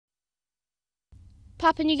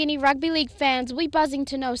Papua New Guinea Rugby League fans will be buzzing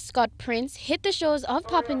to know Scott Prince hit the shores of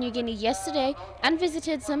Papua New Guinea yesterday and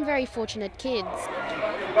visited some very fortunate kids.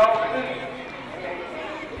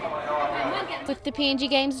 With the PNG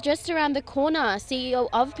Games just around the corner, CEO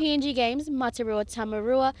of PNG Games, Matarua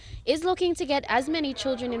Tamarua, is looking to get as many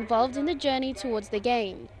children involved in the journey towards the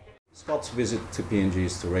game. Scott's visit to PNG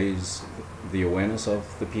is to raise the awareness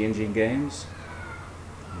of the PNG Games.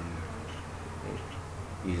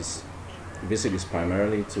 His visit is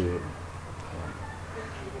primarily to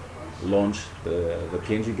launch the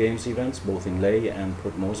PNG Games events, both in Lae and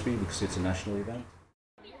Port Moresby, because it's a national event.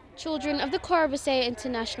 Children of the Korobosea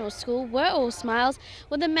International School were all smiles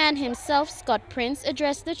when the man himself, Scott Prince,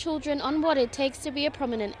 addressed the children on what it takes to be a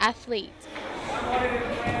prominent athlete.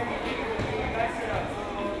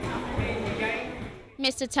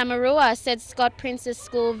 Mr. Tamarua said Scott Prince's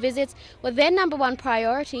school visits were their #1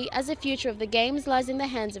 priority, as the future of the Games lies in the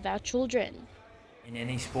hands of our children. In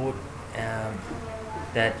any sport,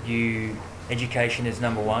 education is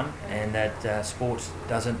 #1, and that sports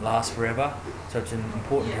doesn't last forever. So it's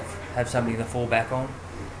important to have something to fall back on,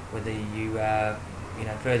 whether you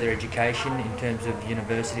further education in terms of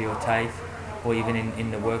university or TAFE, or even in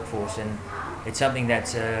the workforce. And it's something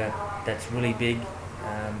that's really big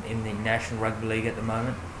in the National Rugby League at the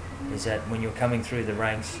moment, is that when you're coming through the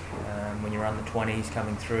ranks, when you're under 20s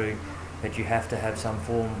coming through, that you have to have some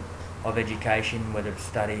form of education, whether it's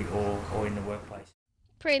study or in the workplace.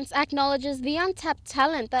 Prince acknowledges the untapped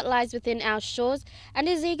talent that lies within our shores and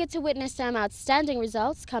is eager to witness some outstanding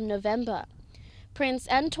results come November. Prince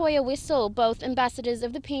and Toya Whistle, both ambassadors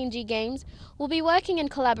of the PNG Games, will be working in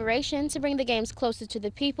collaboration to bring the Games closer to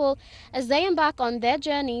the people as they embark on their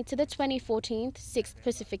journey to the 2014 6th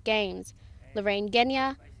Pacific Games. Lorraine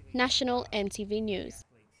Genya, National MTV News.